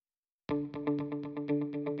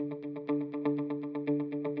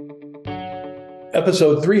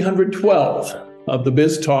Episode 312 of the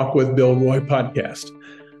Biz Talk with Bill Roy podcast.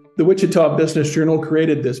 The Wichita Business Journal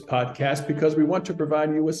created this podcast because we want to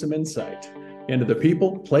provide you with some insight into the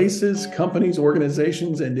people, places, companies,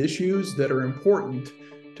 organizations, and issues that are important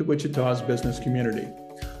to Wichita's business community.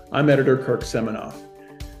 I'm editor Kirk Seminoff.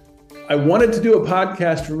 I wanted to do a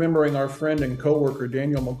podcast remembering our friend and coworker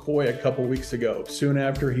Daniel McCoy a couple weeks ago, soon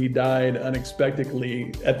after he died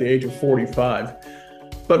unexpectedly at the age of 45.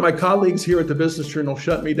 But my colleagues here at the Business Journal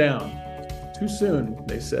shut me down. Too soon,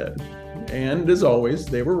 they said. And as always,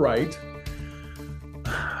 they were right.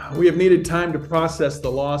 We have needed time to process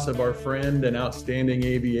the loss of our friend and outstanding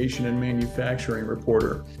aviation and manufacturing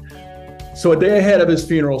reporter. So a day ahead of his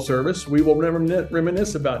funeral service, we will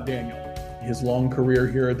reminisce about Daniel, his long career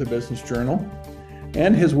here at the Business Journal,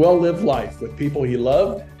 and his well-lived life with people he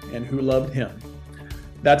loved and who loved him.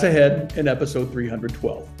 That's ahead in episode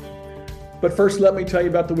 312. But first, let me tell you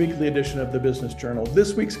about the weekly edition of the Business Journal.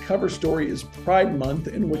 This week's cover story is Pride Month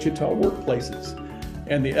in Wichita workplaces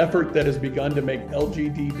and the effort that has begun to make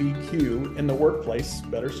LGBTQ in the workplace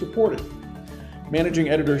better supported. Managing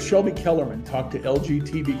editor Shelby Kellerman talked to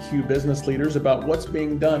LGBTQ business leaders about what's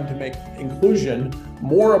being done to make inclusion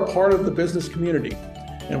more a part of the business community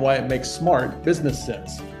and why it makes smart business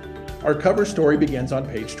sense. Our cover story begins on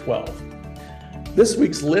page 12. This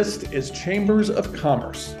week's list is Chambers of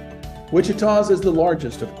Commerce. Wichita's is the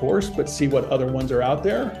largest, of course, but see what other ones are out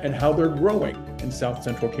there and how they're growing in South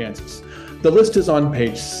Central Kansas. The list is on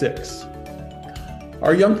page 6.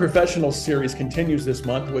 Our Young Professionals series continues this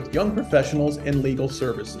month with Young Professionals in Legal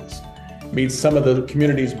Services. Meet some of the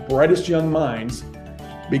community's brightest young minds,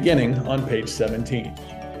 beginning on page 17.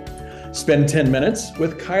 Spend 10 minutes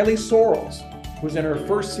with Kylie Sorrells, who's in her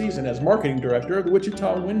first season as marketing director of the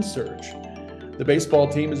Wichita Wind Surge. The baseball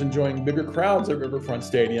team is enjoying bigger crowds at Riverfront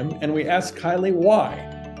Stadium, and we ask Kylie why,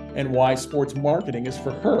 and why sports marketing is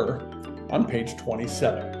for her on page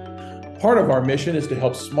 27. Part of our mission is to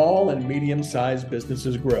help small and medium-sized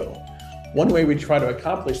businesses grow. One way we try to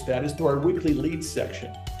accomplish that is through our weekly leads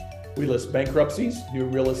section. We list bankruptcies, new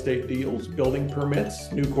real estate deals, building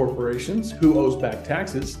permits, new corporations, who owes back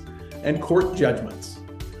taxes, and court judgments.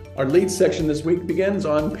 Our leads section this week begins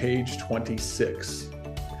on page 26.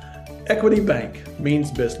 Equity Bank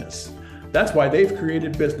means business. That's why they've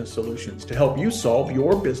created business solutions to help you solve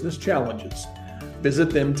your business challenges. Visit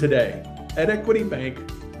them today at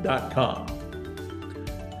equitybank.com.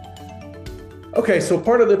 Okay, so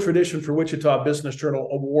part of the tradition for Wichita Business Journal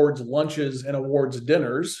awards lunches and awards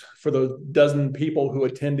dinners for the dozen people who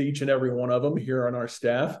attend each and every one of them here on our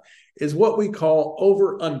staff is what we call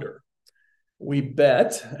over-under. We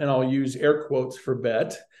bet, and I'll use air quotes for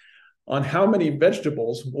bet, on how many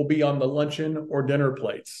vegetables will be on the luncheon or dinner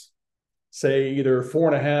plates. Say either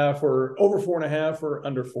 4.5 or over 4.5 or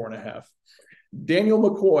under 4.5. Daniel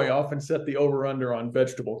McCoy often set the over-under on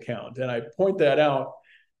vegetable count. And I point that out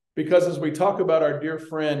because as we talk about our dear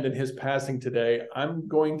friend and his passing today, I'm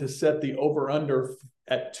going to set the over-under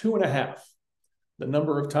at 2.5, the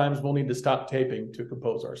number of times we'll need to stop taping to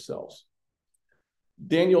compose ourselves.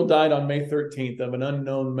 Daniel died on May 13th of an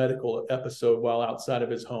unknown medical episode while outside of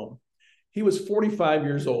his home. He was 45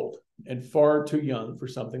 years old and far too young for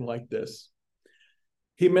something like this.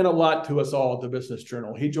 He meant a lot to us all at the Business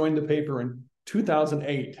Journal. He joined the paper in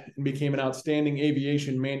 2008 and became an outstanding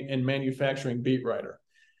aviation and manufacturing beat writer.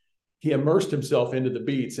 He immersed himself into the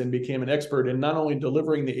beats and became an expert in not only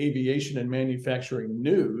delivering the aviation and manufacturing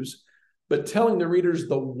news, but telling the readers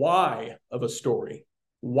the why of a story.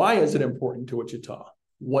 Why is it important to Wichita?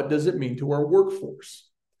 What does it mean to our workforce?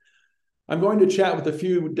 I'm going to chat with a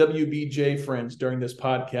few WBJ friends during this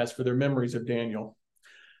podcast for their memories of Daniel.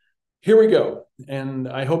 Here we go, and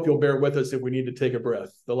I hope you'll bear with us if we need to take a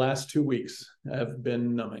breath. The last 2 weeks have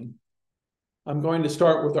been numbing. I'm going to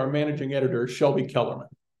start with our managing editor, Shelby Kellerman.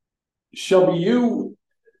 Shelby, you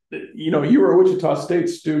were a Wichita State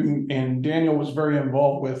student, and Daniel was very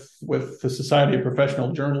involved with the Society of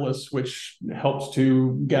Professional Journalists, which helps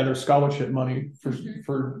to gather scholarship money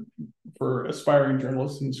for aspiring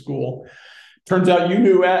journalists in school. Turns out you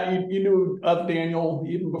knew of Daniel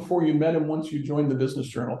even before you met him once you joined the Business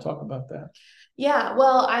Journal. Talk about that. Yeah,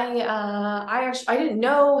 well, I didn't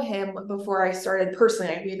know him before I started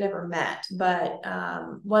personally. We had never met, but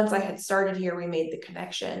once I had started here, we made the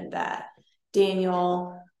connection that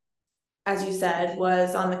Daniel, as you said,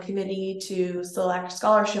 was on the committee to select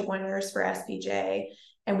scholarship winners for SPJ,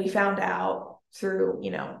 and we found out through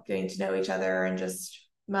getting to know each other and just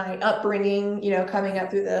my upbringing, coming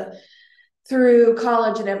up through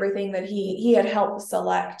college and everything, that he had helped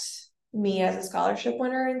select me as a scholarship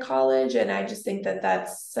winner in college. And I just think that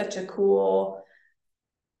that's such a cool,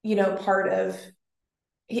 part of,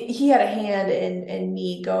 he had a hand in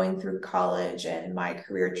me going through college and my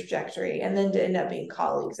career trajectory, and then to end up being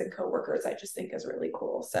colleagues and coworkers, I just think is really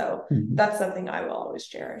cool. So that's something I will always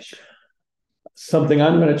cherish. Something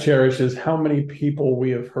I'm going to cherish is how many people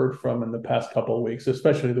we have heard from in the past couple of weeks,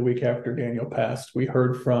 especially the week after Daniel passed. We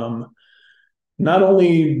heard from not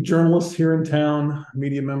only journalists here in town,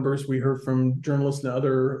 media members, we heard from journalists in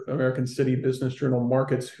other American City Business Journal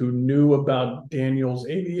markets who knew about Daniel's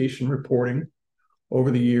aviation reporting over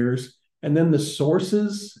the years, and then the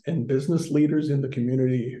sources and business leaders in the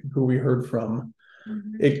community who we heard from.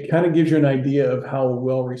 It kind of gives you an idea of how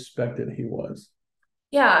well respected he was.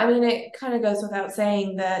 Yeah, I mean, it kind of goes without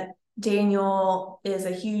saying that Daniel is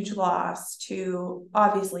a huge loss to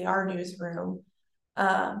obviously our newsroom.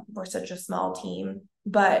 We're such a small team,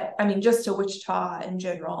 but I mean, just to Wichita in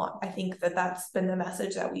general, I think that that's been the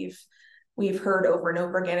message that we've heard over and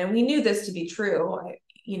over again, and we knew this to be true,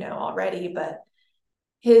 already. But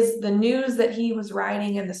the news that he was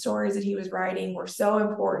writing and the stories that he was writing were so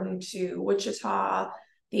important to Wichita,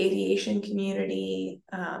 the aviation community,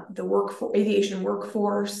 the aviation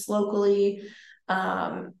workforce locally.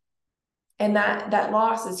 And that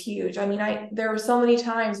loss is huge. I mean, there were so many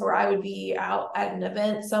times where I would be out at an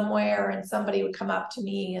event somewhere and somebody would come up to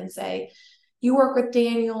me and say, "You work with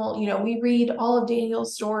Daniel, we read all of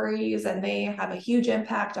Daniel's stories and they have a huge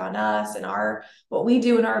impact on us and what we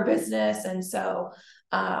do in our business." And so,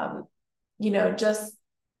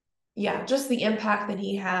 just the impact that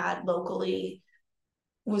he had locally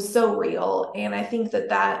was so real. And I think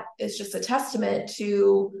that is just a testament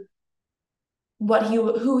to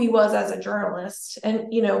who he was as a journalist. And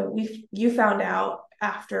you found out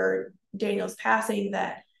after Daniel's passing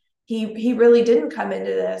that he really didn't come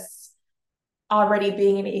into this already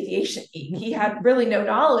being an aviation geek. He had really no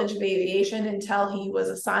knowledge of aviation until he was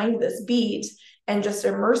assigned this beat and just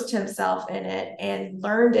immersed himself in it and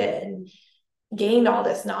learned it and gained all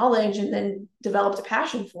this knowledge and then developed a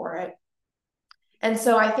passion for it. And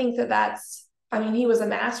so I think he was a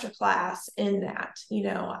masterclass in that,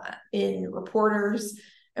 in reporters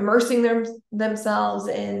immersing themselves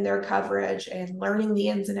in their coverage and learning the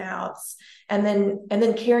ins and outs, and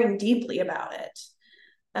then caring deeply about it.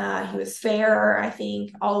 He was fair, I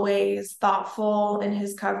think, always thoughtful in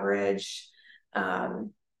his coverage.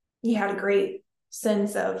 He had a great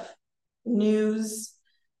sense of news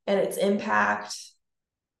and its impact.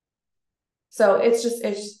 So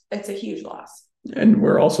it's a huge loss. And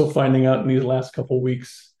we're also finding out in these last couple of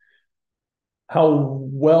weeks how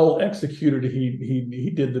well executed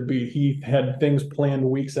he did the beat. He had things planned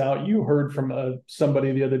weeks out. You heard from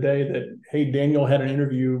somebody the other day that, hey, Daniel had an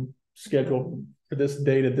interview scheduled for this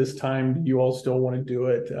date at this time. Do you all still want to do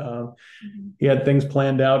it? He had things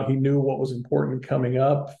planned out. He knew what was important coming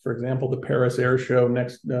up. For example, the Paris Air Show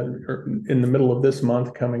next in the middle of this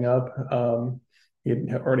month coming up. He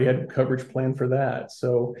had already had coverage planned for that.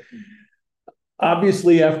 So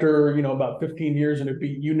obviously, after about 15 years in a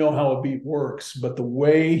beat, how a beat works. But the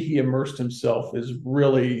way he immersed himself is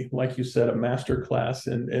really, like you said, a master class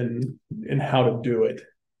in how to do it.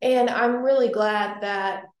 And I'm really glad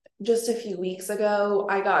that just a few weeks ago,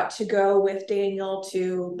 I got to go with Daniel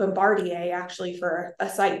to Bombardier, actually, for a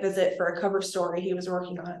site visit for a cover story he was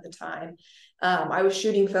working on at the time. I was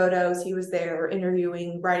shooting photos. He was there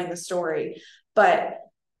interviewing, writing the story. But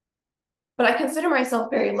I consider myself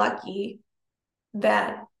very lucky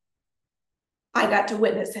that I got to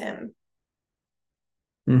witness him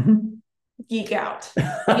geek out,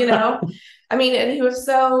 I mean, and he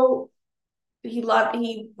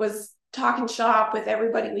was talking shop with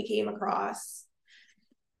everybody we came across.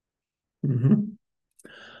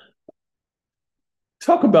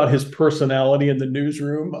 Talk about his personality in the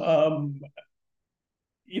newsroom.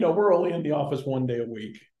 We're only in the office one day a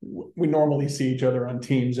week. We normally see each other on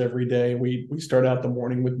Teams every day. We start out the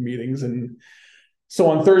morning with meetings, and so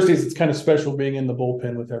on Thursdays it's kind of special being in the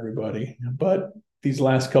bullpen with everybody. But these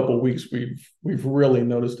last couple of weeks, we've really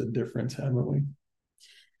noticed a difference, haven't we?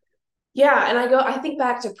 Yeah, and I think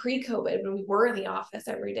back to pre-COVID when we were in the office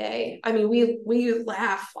every day. I mean, we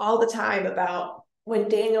laugh all the time about when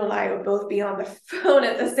Daniel and I would both be on the phone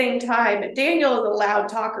at the same time. Daniel is a loud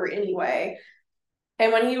talker anyway.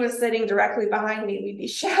 And when he was sitting directly behind me, we'd be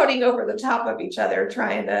shouting over the top of each other,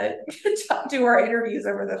 trying to do our interviews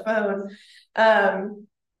over the phone.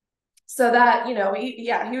 So that,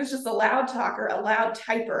 he was just a loud talker, a loud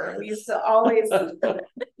typer. We used to always,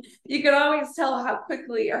 you could always tell how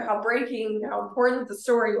quickly or how important the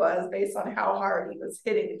story was based on how hard he was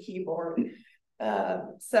hitting the keyboard.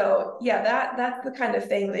 So yeah, that's the kind of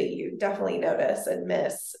thing that you definitely notice and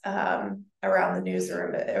miss around the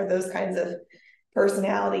newsroom, or those kinds of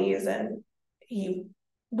personalities. And he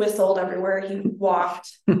whistled everywhere he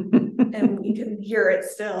walked, and you can hear it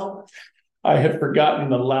still. I had forgotten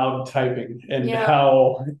the loud typing and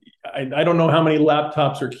how I don't know how many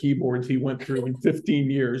laptops or keyboards he went through in 15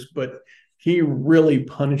 years, but he really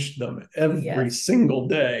punished them every single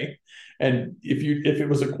day. And if it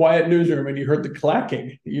was a quiet newsroom and you heard the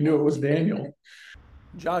clacking, you knew it was Daniel.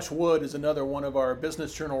 Josh Wood is another one of our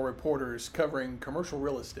Business Journal reporters covering commercial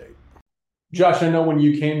real estate. Josh, I know when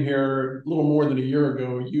you came here a little more than a year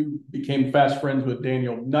ago, you became fast friends with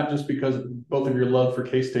Daniel, not just because of both of your love for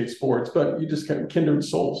K-State sports, but you just kind of kindred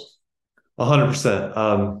souls.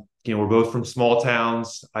 100%. We're both from small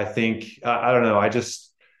towns. I think, I don't know.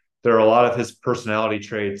 There are a lot of his personality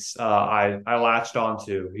traits I latched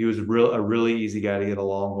onto. He was a really easy guy to get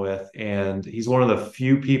along with. And he's one of the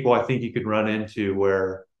few people I think you could run into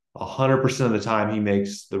where 100% of the time he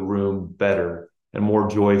makes the room better and more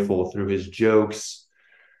joyful through his jokes.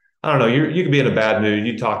 I don't know. You could be in a bad mood.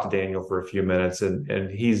 You talk to Daniel for a few minutes,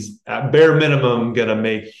 and he's at bare minimum going to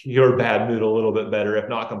make your bad mood a little bit better, if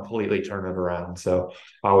not completely turn it around. So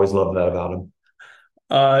I always love that about him.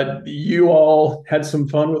 You all had some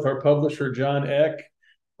fun with our publisher, John Eck,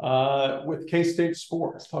 with K-State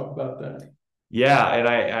Sports. Talk about that. Yeah, and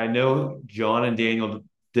I know John and Daniel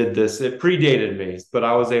did this. It predated me, but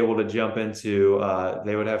I was able to jump into,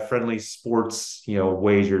 they would have friendly sports,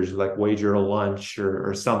 wagers, like wager a lunch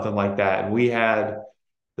or something like that. And we had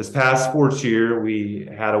this past sports year, we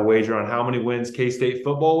had a wager on how many wins K-State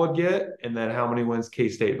football would get and then how many wins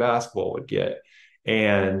K-State basketball would get.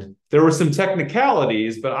 And there were some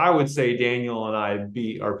technicalities, but I would say Daniel and I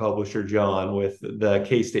beat our publisher, John, with the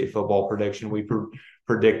K-State football prediction. We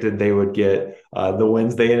predicted they would get the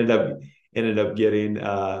wins they ended up getting,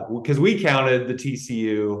 because we counted the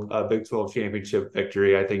TCU Big 12 championship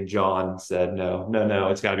victory. I think John said, no,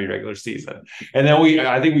 it's got to be regular season. And then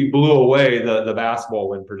I think we blew away the basketball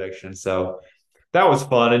win prediction. So that was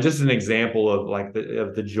fun. And just an example of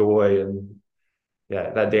the joy and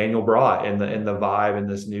that Daniel brought in the vibe in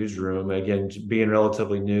this newsroom. Again, being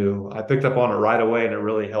relatively new, I picked up on it right away, and it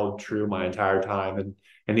really held true my entire time.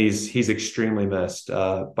 And he's extremely missed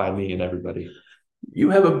by me and everybody.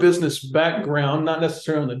 You have a business background, not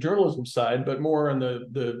necessarily on the journalism side, but more on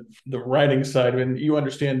the writing side, and you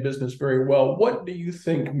understand business very well. What do you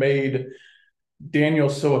think made Daniel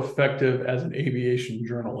so effective as an aviation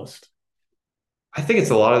journalist? I think it's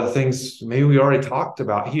a lot of the things maybe we already talked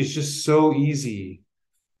about. He's just so easy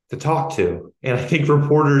to talk to. And I think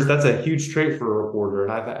reporters, that's a huge trait for a reporter.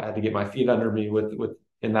 And I've had to get my feet under me with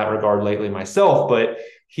in that regard lately myself. But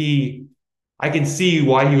I can see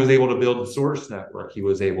why he was able to build the source network he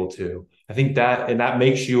was able to. I think that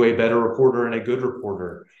makes you a better reporter and a good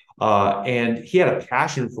reporter. And he had a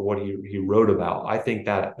passion for what he wrote about. I think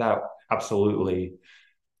that absolutely,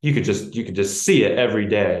 you could just see it every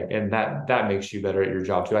day, and that makes you better at your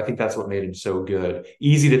job too. I think that's what made him so good.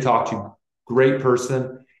 Easy to talk to, great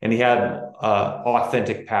person, and he had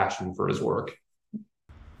authentic passion for his work.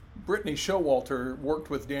 Brittany Showalter worked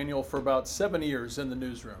with Daniel for about 7 years in the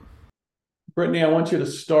newsroom. Brittany, I want you to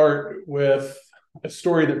start with a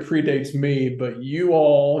story that predates me, but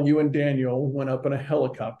you and Daniel went up in a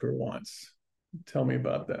helicopter once. Tell me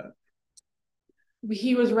about that.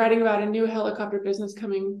 He was writing about a new helicopter business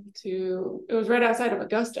it was right outside of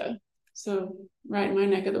Augusta. So right in my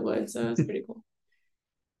neck of the woods. So it was pretty cool.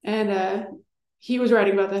 And he was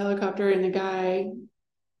writing about the helicopter, and the guy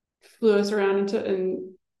flew us around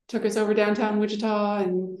and took us over downtown Wichita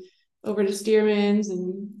and over to Stearman's,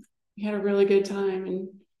 and we had a really good time. And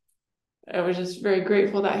I was just very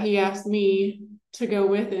grateful that he asked me to go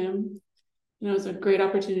with him. And it was a great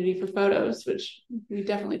opportunity for photos, which we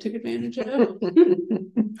definitely took advantage of.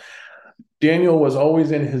 Daniel was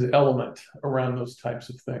always in his element around those types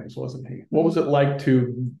of things, wasn't he? What was it like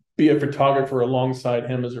to be a photographer alongside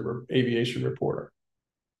him as an aviation reporter?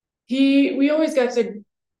 We always got to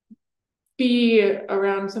be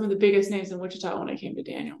around some of the biggest names in Wichita when I came to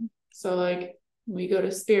Daniel. So like when we go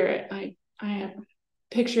to Spirit, I have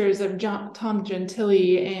pictures of Tom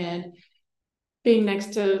Gentile and being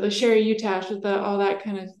next to the Sherry Utash with all that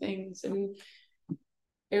kind of things. And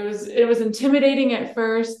it was intimidating at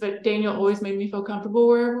first, but Daniel always made me feel comfortable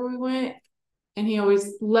wherever we went. And he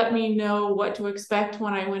always let me know what to expect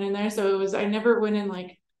when I went in there. So I never went in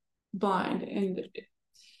like blind. And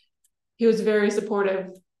he was very supportive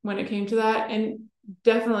when it came to that. And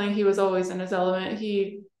definitely he was always in his element.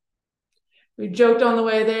 We joked on the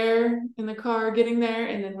way there in the car getting there.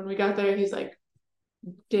 And then when we got there, he's like,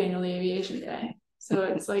 Daniel the Aviation Guy. So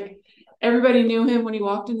it's like everybody knew him when he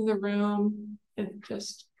walked into the room.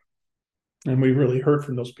 And we really heard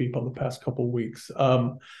from those people in the past couple of weeks.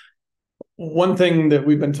 One thing that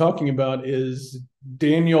we've been talking about is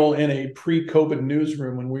Daniel in a pre-COVID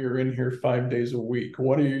newsroom when we were in here 5 days a week.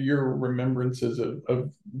 What are your remembrances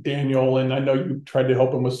of Daniel? And I know you tried to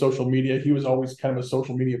help him with social media. He was always kind of a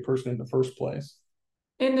social media person in the first place.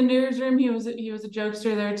 In the newsroom, he was a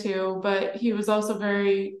jokester there too, but he was also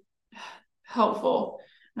very helpful.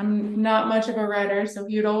 I'm not much of a writer, so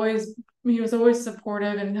he was always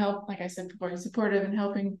supportive and like I said before, supportive and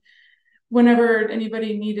helping whenever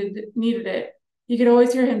anybody needed it. You could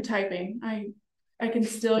always hear him typing. I can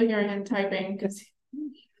still hear him typing because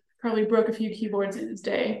he probably broke a few keyboards in his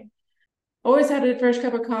day. Always had a fresh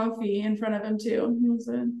cup of coffee in front of him too. He was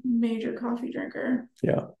a major coffee drinker.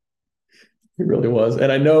 Yeah, he really was. And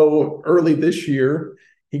I know early this year,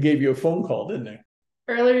 he gave you a phone call, didn't he?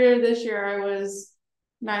 Earlier this year, I was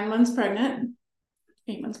 9 months pregnant.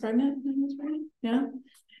 8 months pregnant? 9 months pregnant? Yeah.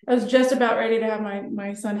 I was just about ready to have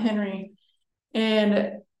my son Henry.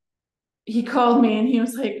 And he called me and he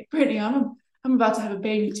was like, Brittany, I'm about to have a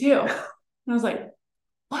baby too. And I was like,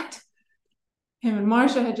 what? Him and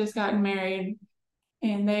Marsha had just gotten married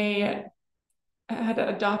and they had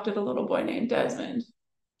adopted a little boy named Desmond.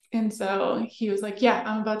 And so he was like, yeah,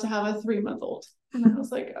 I'm about to have a 3-month-old. And I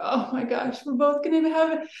was like, oh my gosh, we're both going to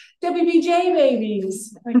have WBJ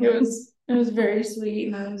babies. Like it was very sweet.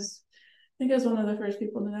 And I think I was one of the first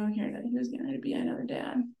people to know here that he was going to be another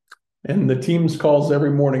dad. And the team's calls every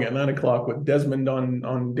morning at 9 o'clock with Desmond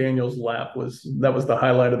on Daniel's lap was the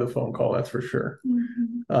highlight of the phone call. That's for sure.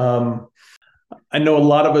 Mm-hmm. I know a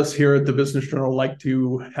lot of us here at the Business Journal like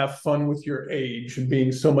to have fun with your age and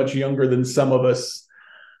being so much younger than some of us.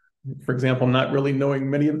 For example, not really knowing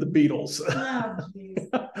many of the Beatles.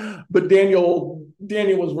 Oh, but Daniel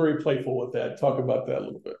was very playful with that. Talk about that a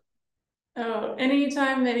little bit. Oh,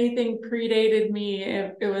 anytime anything predated me,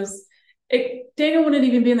 Daniel wouldn't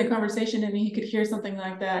even be in the conversation and he could hear something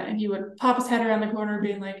like that and he would pop his head around the corner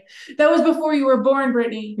being like, that was before you were born,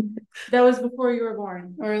 Brittany. That was before you were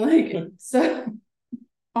born. Or like, so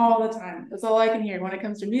all the time. That's all I can hear when it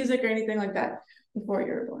comes to music or anything like that, before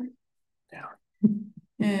you were born. Yeah.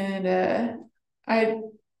 And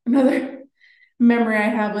another memory I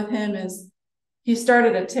have with him is he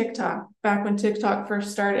started a TikTok back when TikTok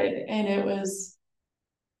first started, and it was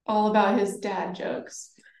all about his dad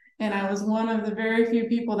jokes. And I was one of the very few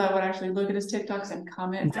people that would actually look at his TikToks and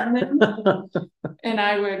comment on them. And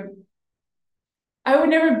I would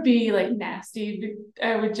never be like nasty.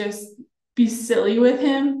 I would just be silly with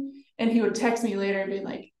him. And he would text me later and be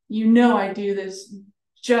like, I do this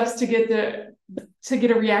just to get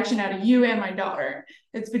a reaction out of you and my daughter.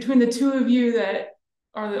 It's between the two of you that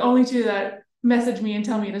are the only two that message me and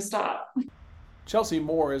tell me to stop. Chelsea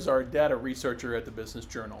Moore is our data researcher at the Business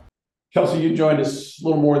Journal. Chelsea, you joined us a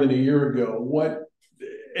little more than a year ago.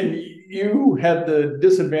 And you had the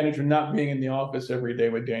disadvantage of not being in the office every day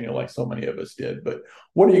with Daniel, like so many of us did. But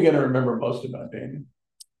what are you going to remember most about Daniel?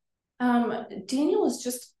 Daniel was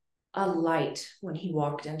just a light when he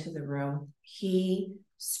walked into the room. He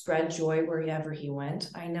spread joy wherever he went.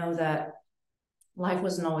 I know that life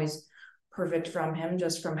wasn't always perfect from him,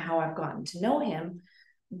 just from how I've gotten to know him,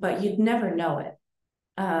 but you'd never know it.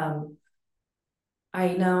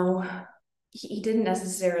 I know he didn't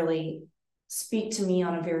necessarily speak to me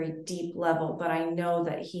on a very deep level, but I know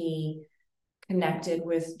that he connected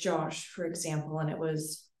with Josh, for example, and it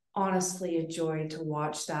was honestly a joy to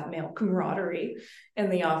watch that male camaraderie in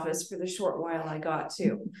the office for the short while I got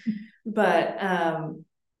to. But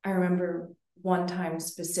I remember one time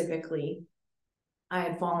specifically, I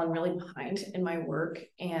had fallen really behind in my work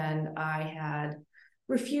and I had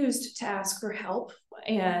refused to ask for help.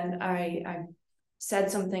 And I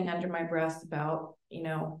said something under my breath about,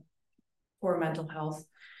 poor mental health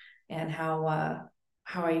and how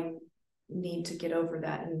I need to get over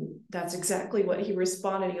that. And that's exactly what he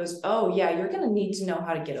responded. He goes, oh yeah, you're going to need to know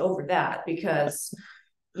how to get over that because,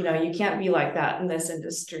 you can't be like that in this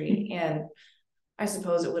industry. And I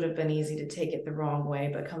suppose it would have been easy to take it the wrong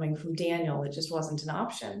way, but coming from Daniel, it just wasn't an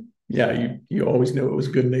option. Yeah, you always knew it was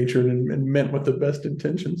good-natured and meant with the best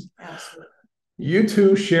intentions. Absolutely. You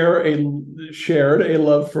two shared a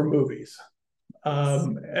love for movies.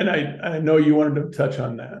 And I know you wanted to touch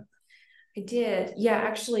on that. I did. Yeah,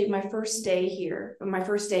 actually, my first day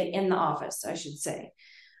in the office, I should say.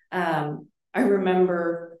 I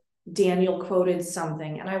remember Daniel quoted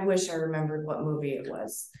something, and I wish I remembered what movie it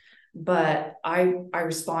was, but I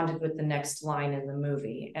responded with the next line in the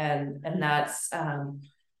movie, and that's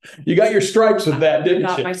You got your stripes with that, I didn't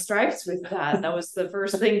got you? my stripes with that. That was the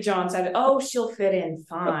first thing John said. Oh, she'll fit in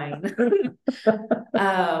fine.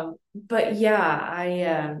 But yeah,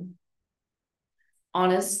 I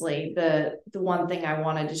honestly, the one thing I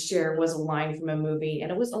wanted to share was a line from a movie,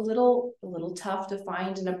 and it was a little tough to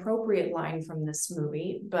find an appropriate line from this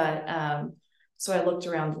movie, but so I looked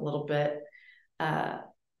around a little bit. The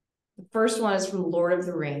first one is from Lord of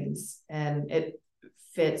the Rings, and it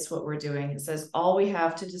fits what we're doing. It says, all we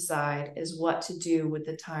have to decide is what to do with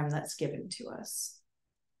the time that's given to us.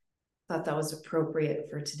 Thought that was appropriate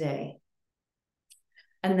for today.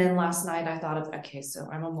 And then last night I thought of, okay, so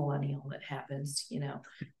I'm a millennial, it happens, you know.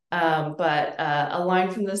 But a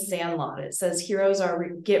line from The Sandlot, it says, heroes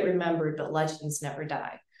get remembered, but legends never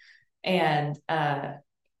die. And I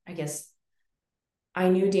guess I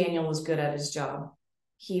knew Daniel was good at his job.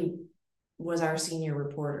 He was our senior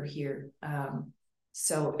reporter here.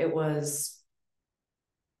 So it was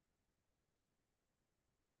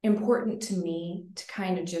important to me to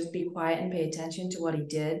kind of just be quiet and pay attention to what he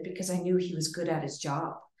did, because I knew he was good at his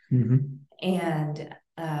job. Mm-hmm. And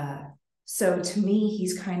so to me,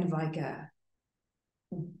 he's kind of like a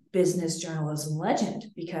business journalism legend,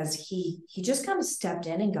 because he just kind of stepped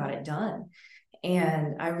in and got it done.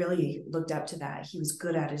 And I really looked up to that. He was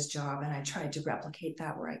good at his job, and I tried to replicate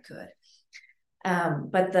that where I could.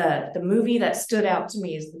 But the movie that stood out to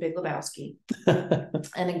me is The Big Lebowski.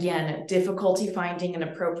 And again, difficulty finding an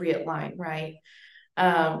appropriate line, right?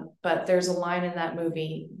 But there's a line in that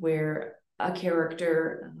movie where a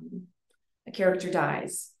character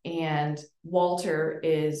dies, and Walter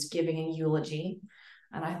is giving a eulogy.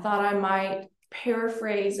 And I thought I might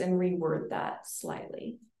paraphrase and reword that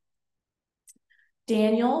slightly.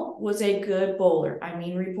 Daniel was a good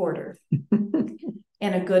reporter,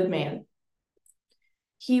 and a good man.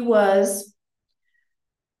 He was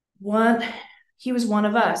one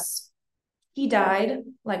of us. He died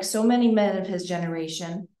like so many men of his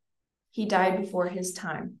generation. He died before his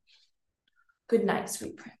time. Good night,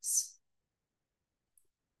 sweet prince.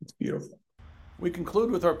 It's beautiful. We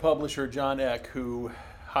conclude with our publisher, John Eck, who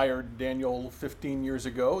hired Daniel 15 years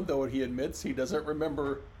ago, though he admits he doesn't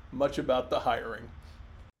remember much about the hiring.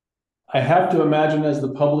 I have to imagine, as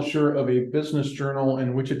the publisher of a business journal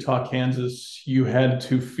in Wichita, Kansas, you had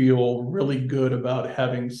to feel really good about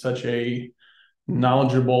having such a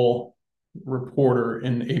knowledgeable reporter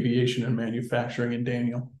in aviation and manufacturing in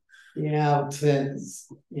Daniel. Yeah,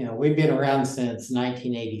 since, we've been around since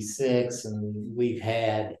 1986, and we've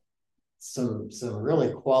had some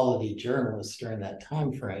really quality journalists during that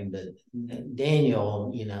time frame. But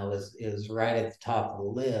Daniel, is right at the top of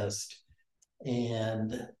the list,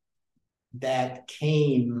 and that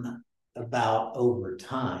came about over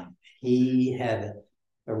time. He had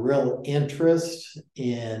a real interest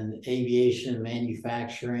in aviation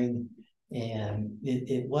manufacturing, and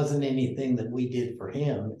it wasn't anything that we did for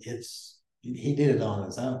him. He did it on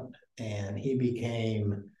his own, and he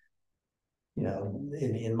became,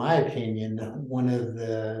 in my opinion, one of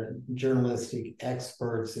the journalistic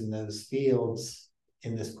experts in those fields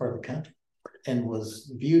in this part of the country, and was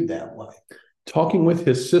viewed that way. Talking with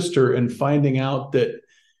his sister and finding out that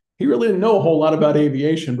he really didn't know a whole lot about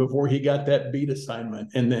aviation before he got that beat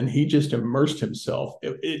assignment, and then he just immersed himself.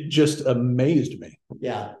 It just amazed me.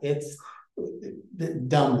 Yeah, it's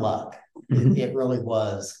dumb luck. Mm-hmm. It really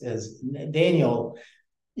was. As Daniel,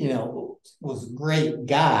 was a great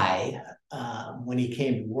guy when he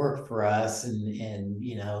came to work for us, and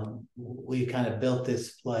we kind of built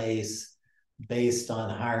this place based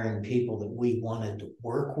on hiring people that we wanted to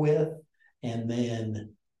work with, and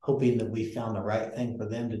then hoping that we found the right thing for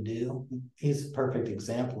them to do. He's a perfect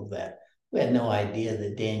example of that. We had no idea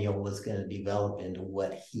that Daniel was going to develop into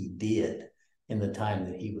what he did in the time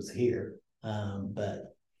that he was here.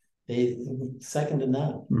 But second to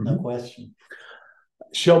none, mm-hmm. No question.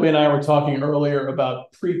 Shelby and I were talking earlier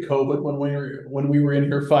about pre-COVID when we were in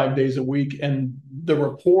here 5 days a week, and the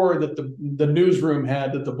rapport that the newsroom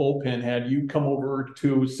had, that the bullpen had. You come over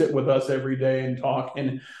to sit with us every day and talk,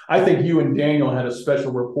 and I think you and Daniel had a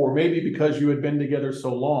special rapport. Maybe because you had been together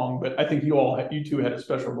so long, but I think you two had a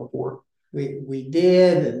special rapport. We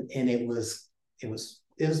did, and it was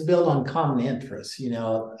built on common interests.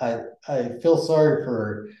 I feel sorry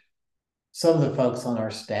for some of the folks on our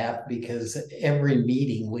staff, because every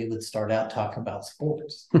meeting we would start out talking about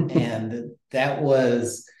sports. And that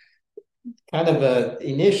was kind of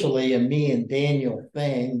initially a me and Daniel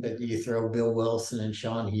thing, but you throw Bill Wilson and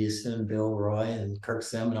Sean Houston and Bill Roy and Kirk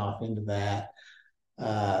Seminoff into that.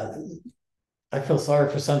 I feel sorry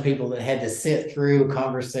for some people that had to sit through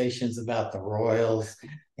conversations about the Royals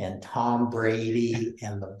and Tom Brady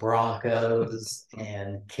and the Broncos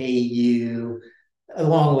and KU,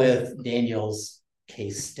 along with Daniel's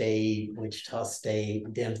K-State, Wichita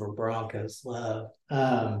State, Denver Broncos love.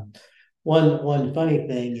 One funny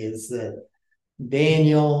thing is that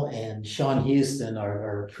Daniel and Sean Houston,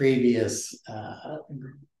 our previous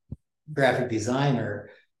graphic designer,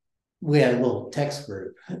 we had a little text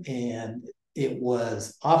group, and it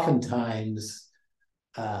was oftentimes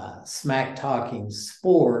smack talking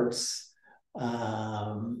sports,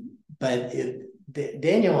 but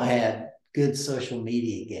Daniel had good social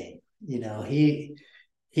media game.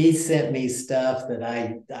 He sent me stuff that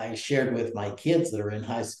I shared with my kids that are in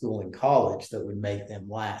high school and college that would make them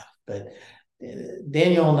laugh. But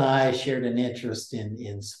Daniel and I shared an interest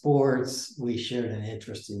in sports. We shared an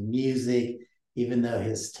interest in music, even though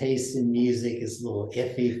his taste in music is a little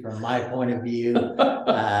iffy from my point of view.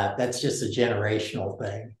 That's just a generational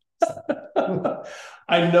thing. So.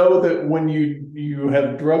 I know that when you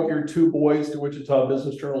have drug your two boys to Wichita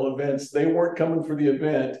Business Journal events, they weren't coming for the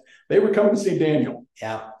event. They were coming to see Daniel.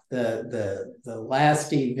 Yeah. The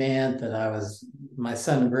last event that my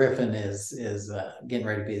son Griffin is getting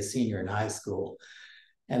ready to be a senior in high school.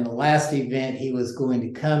 And the last event he was going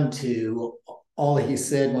to come to, all he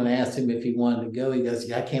said when I asked him if he wanted to go, he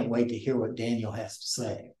goes, I can't wait to hear what Daniel has to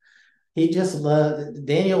say.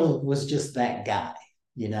 Daniel was just that guy,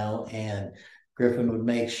 and Griffin would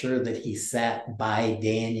make sure that he sat by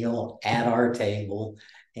Daniel at our table,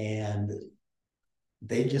 and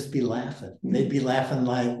they'd just be laughing. They'd be laughing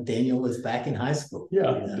like Daniel was back in high school.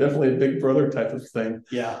 Yeah, definitely a big brother type of thing.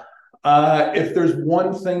 Yeah. If there's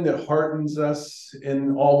one thing that heartens us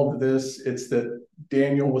in all of this, it's that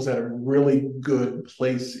Daniel was at a really good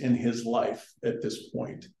place in his life at this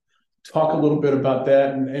point. Talk a little bit about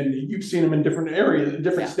that, and you've seen him in different areas,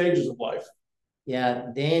 different stages of life. Yeah,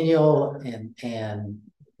 Daniel and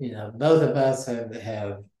both of us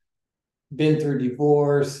have been through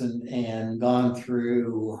divorce and gone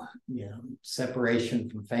through separation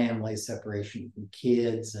from family, separation from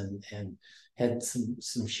kids, and had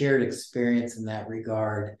some shared experience in that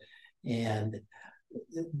regard. And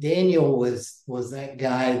Daniel was that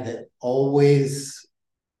guy that always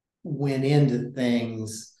went into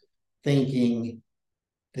things thinking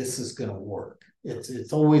this is going to work.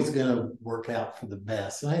 It's always going to work out for the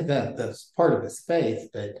best. And I think that's part of his faith.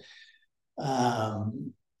 But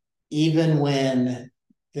even when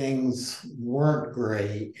things weren't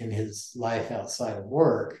great in his life outside of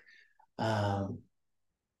work,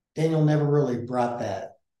 Daniel never really brought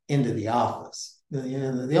that into the office.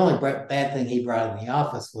 The only bad thing he brought in the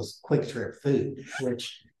office was Quick Trip food,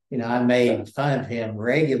 which I made fun of him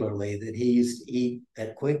regularly that he used to eat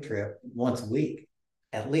at Quick Trip once a week,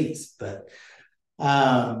 at least. But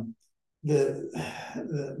the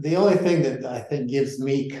only thing that I think gives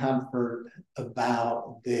me comfort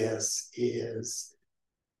about this is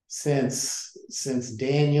since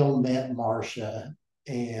Daniel met Marcia,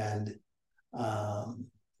 and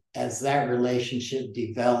as that relationship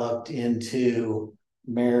developed into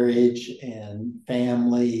marriage and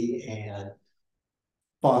family and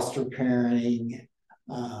foster parenting,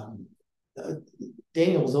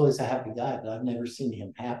 Daniel was always a happy guy, but I've never seen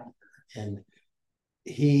him happier. And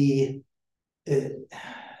I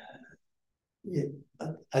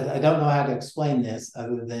don't know how to explain this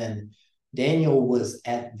other than Daniel was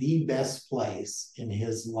at the best place in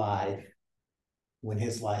his life when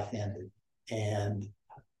his life ended. And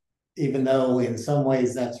even though in some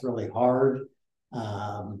ways that's really hard,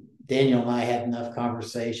 Daniel and I had enough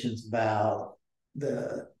conversations about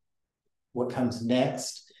what comes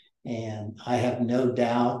next. And I have no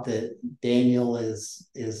doubt that Daniel is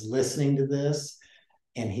listening to this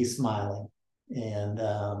and he's smiling. And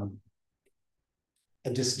I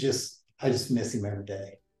just miss him every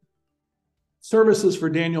day. Services for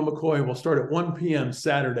Daniel McCoy will start at 1 p.m.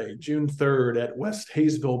 Saturday, June 3rd at West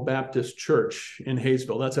Hayesville Baptist Church in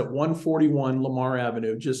Hayesville. That's at 141 Lamar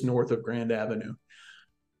Avenue, just north of Grand Avenue.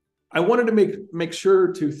 I wanted to make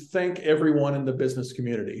sure to thank everyone in the business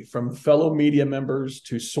community, from fellow media members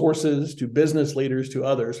to sources to business leaders to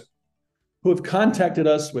others, who have contacted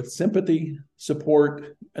us with sympathy,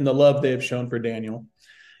 support, and the love they have shown for Daniel.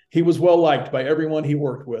 He was well liked by everyone he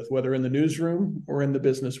worked with, whether in the newsroom or in the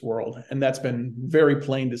business world, and that's been very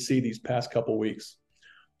plain to see these past couple weeks.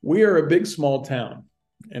 We are a big, small town,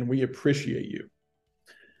 and we appreciate you.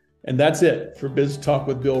 And that's it for Biz Talk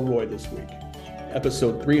with Bill Roy this week,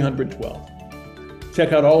 episode 312.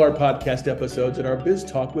 Check out all our podcast episodes at our Biz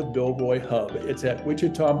Talk with Bill Roy hub. It's at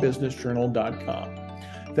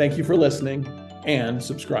wichitabusinessjournal.com. Thank you for listening and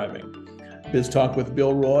subscribing. Biz Talk with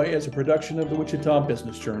Bill Roy is a production of the Wichita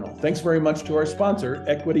Business Journal. Thanks very much to our sponsor,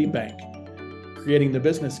 Equity Bank. Creating the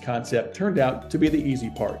business concept turned out to be the easy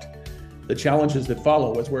part. The challenges that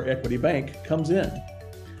follow is where Equity Bank comes in.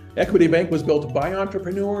 Equity Bank was built by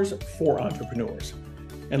entrepreneurs for entrepreneurs.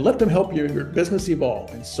 And let them help your business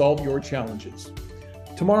evolve and solve your challenges.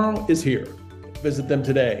 Tomorrow is here. Visit them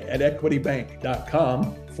today at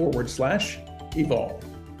equitybank.com/evolve.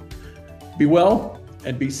 Be well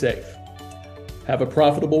and be safe. Have a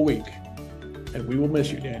profitable week. And we will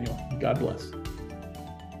miss you, Daniel. God bless.